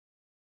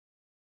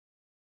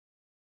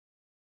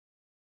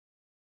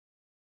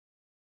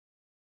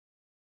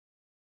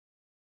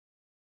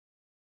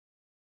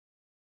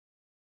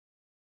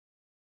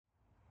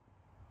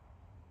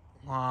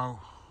Wow,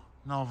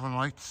 Northern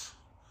Lights,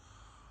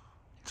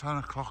 10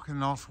 o'clock in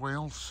North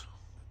Wales.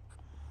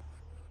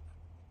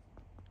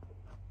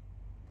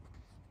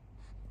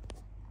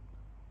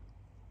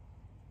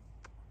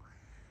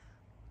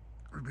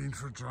 We've been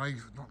for a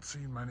drive, not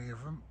seen many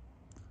of them.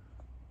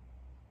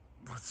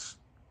 That's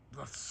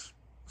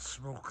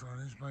smoke,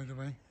 that is, by the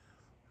way.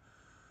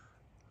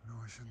 No,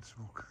 I shouldn't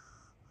smoke.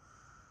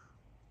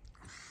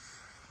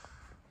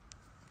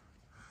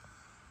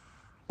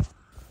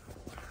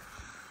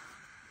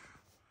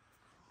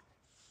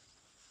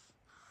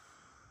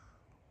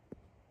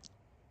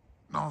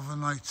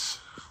 Northern Lights,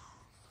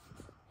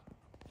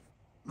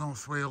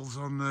 North Wales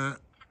on the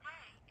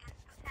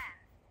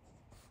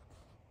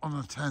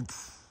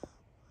 10th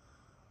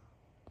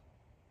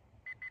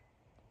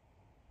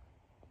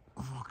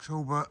of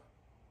October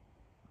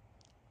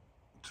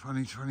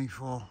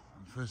 2024.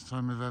 First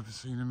time I've ever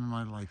seen him in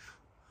my life,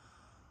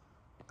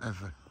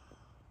 ever.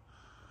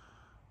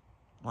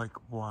 Like,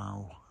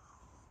 wow.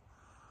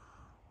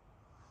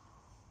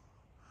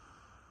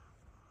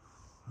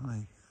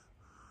 They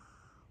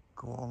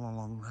go all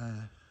along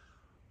there.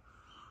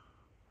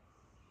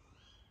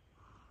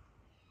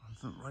 I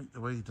think right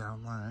the way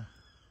down there.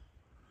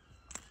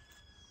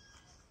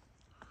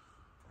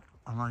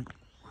 And like,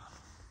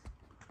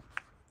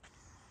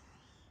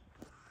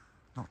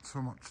 not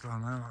so much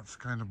down there, that's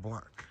kind of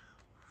black.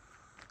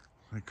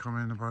 They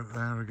come in about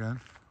there again.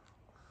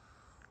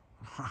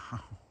 Wow.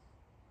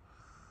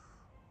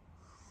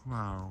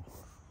 Wow.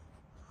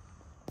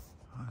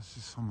 That's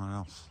just somewhere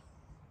else.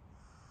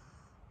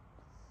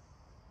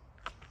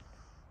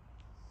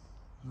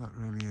 That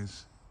really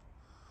is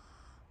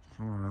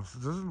somewhere else.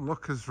 It doesn't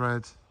look as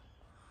red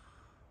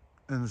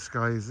in the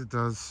sky as it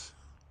does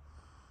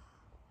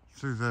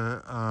through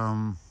the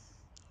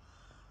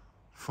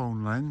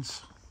phone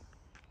lens,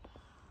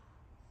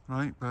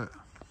 right? But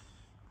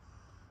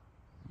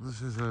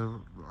this is a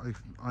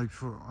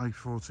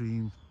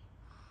i14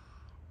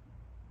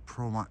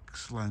 Pro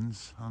Max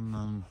lens,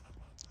 and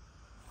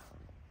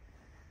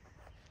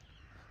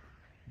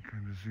you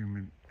kind of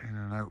zoom in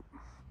and out.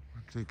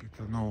 I take it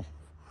to no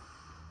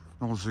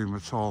zoom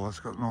at all. That's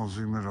got no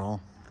zoom at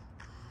all.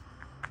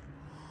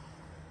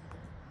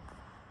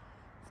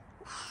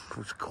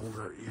 It's cold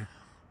out here.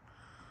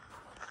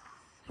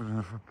 But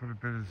if I put a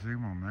bit of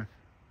zoom on there.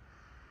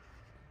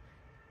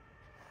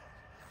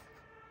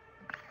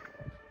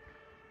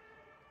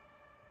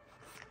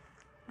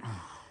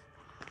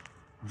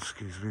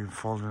 Excuse me, I'm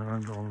falling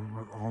around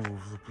all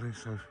over the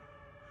place. I've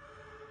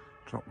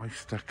dropped my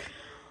stick.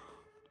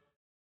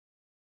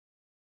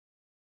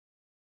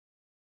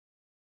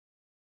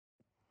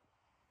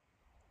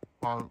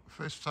 Well,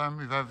 first time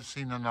we've ever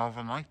seen the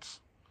Northern Lights,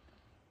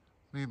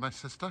 me and my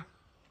sister.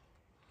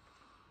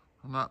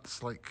 And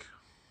that's like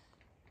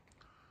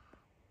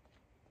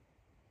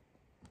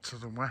to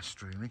the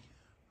west, really.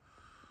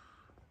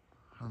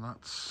 And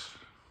that's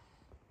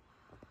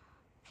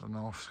the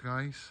north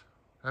skies.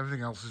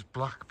 Everything else is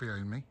black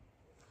behind me.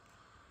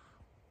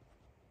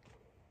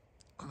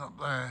 And up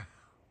there,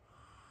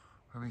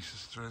 where my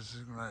sister is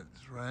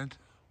red.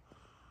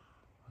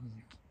 And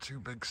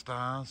two big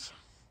stars.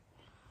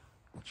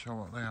 Not sure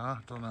what they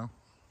are, don't know.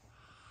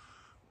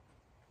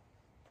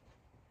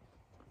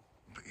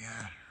 But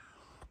yeah.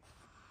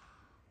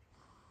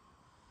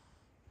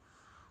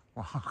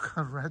 Wow, look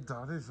how red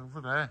that is over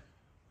there.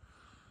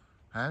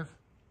 Ev?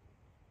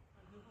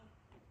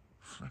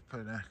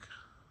 Flippin' heck.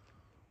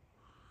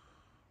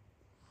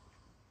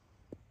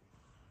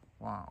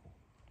 Wow.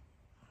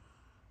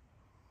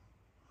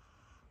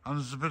 And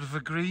there's a bit of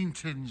a green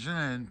tinge in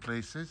it in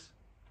places.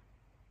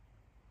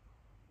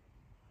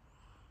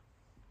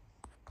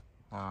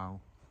 Wow.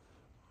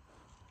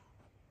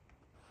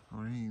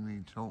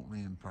 Really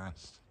totally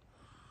impressed.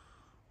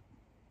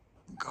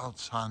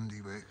 God's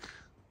handiwork.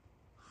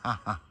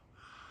 Haha.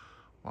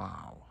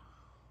 Wow.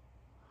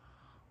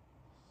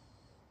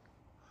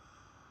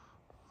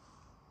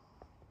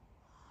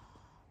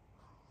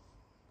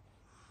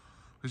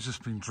 We've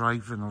just been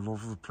driving all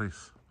over the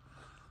place,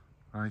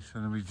 right?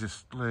 And we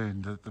just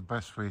learned that the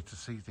best way to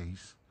see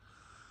these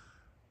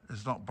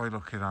is not by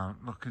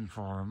looking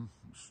for them.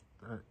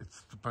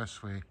 It's the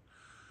best way to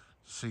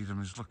see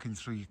them is looking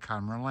through your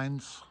camera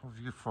lens of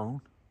your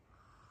phone.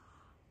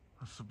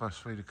 That's the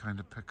best way to kind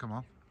of pick them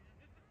up.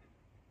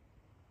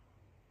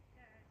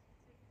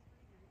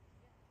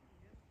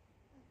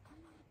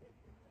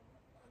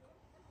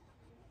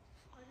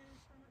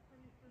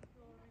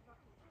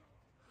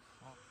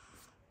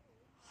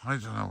 I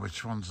don't know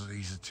which ones of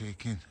these are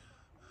taking,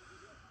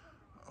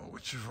 or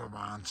which of them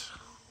aren't.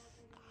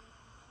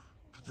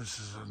 But this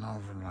is a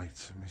Northern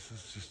Lights, and this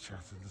is just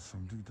chatting to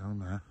somebody down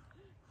there.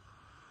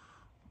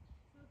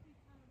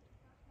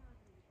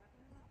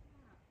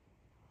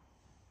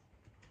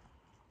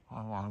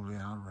 Oh wow, they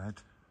are red.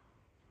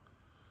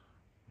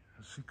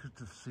 The secret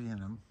of seeing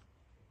them,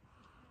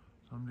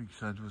 somebody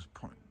said, was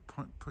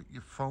put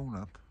your phone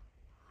up,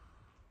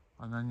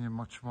 and then you're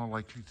much more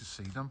likely to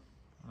see them.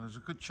 And there's a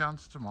good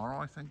chance tomorrow,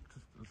 I think,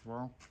 as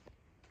well.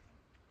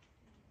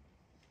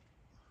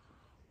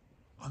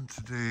 And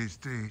today's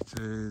date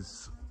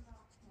is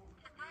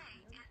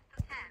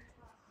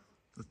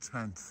the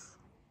 10th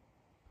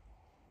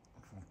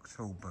of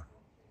October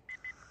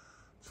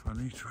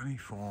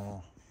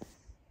 2024.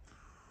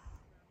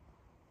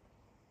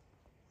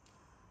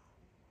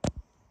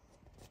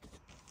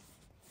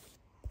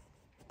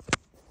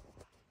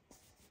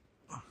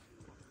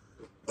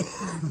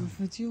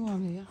 Video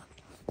on here.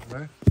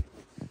 Right.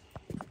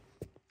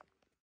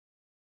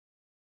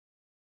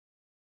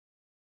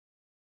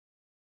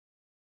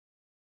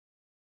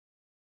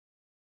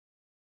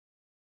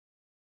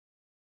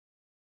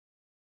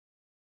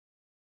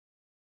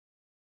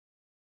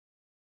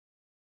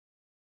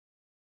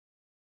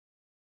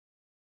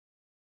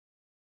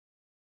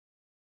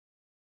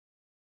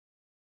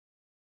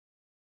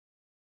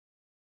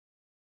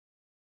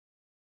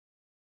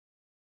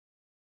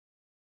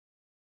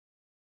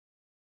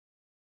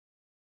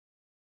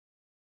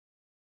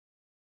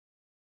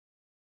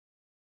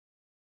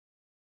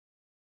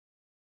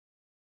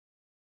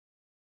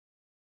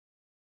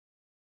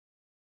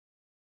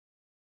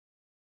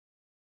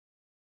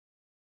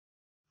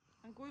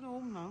 I'm going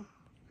home now.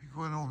 You're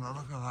going home now,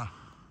 look at that.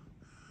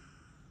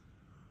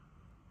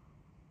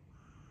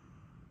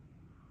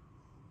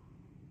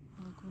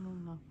 I'm going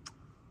home now.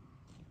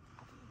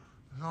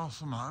 It's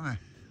awesome, isn't it?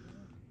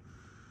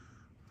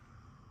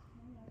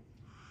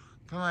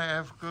 Good night,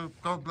 Ev.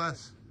 God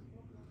bless.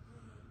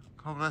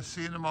 God bless.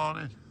 See you in the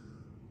morning.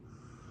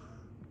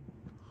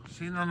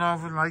 See you in the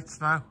Northern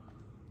Lights now.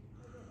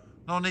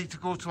 No need to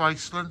go to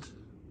Iceland.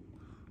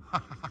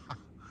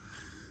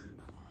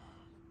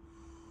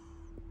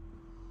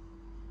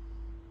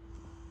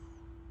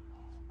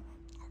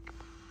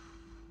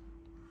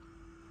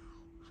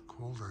 It's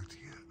cold out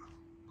here,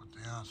 but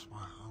they are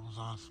smart. Those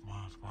are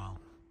smart. Wow.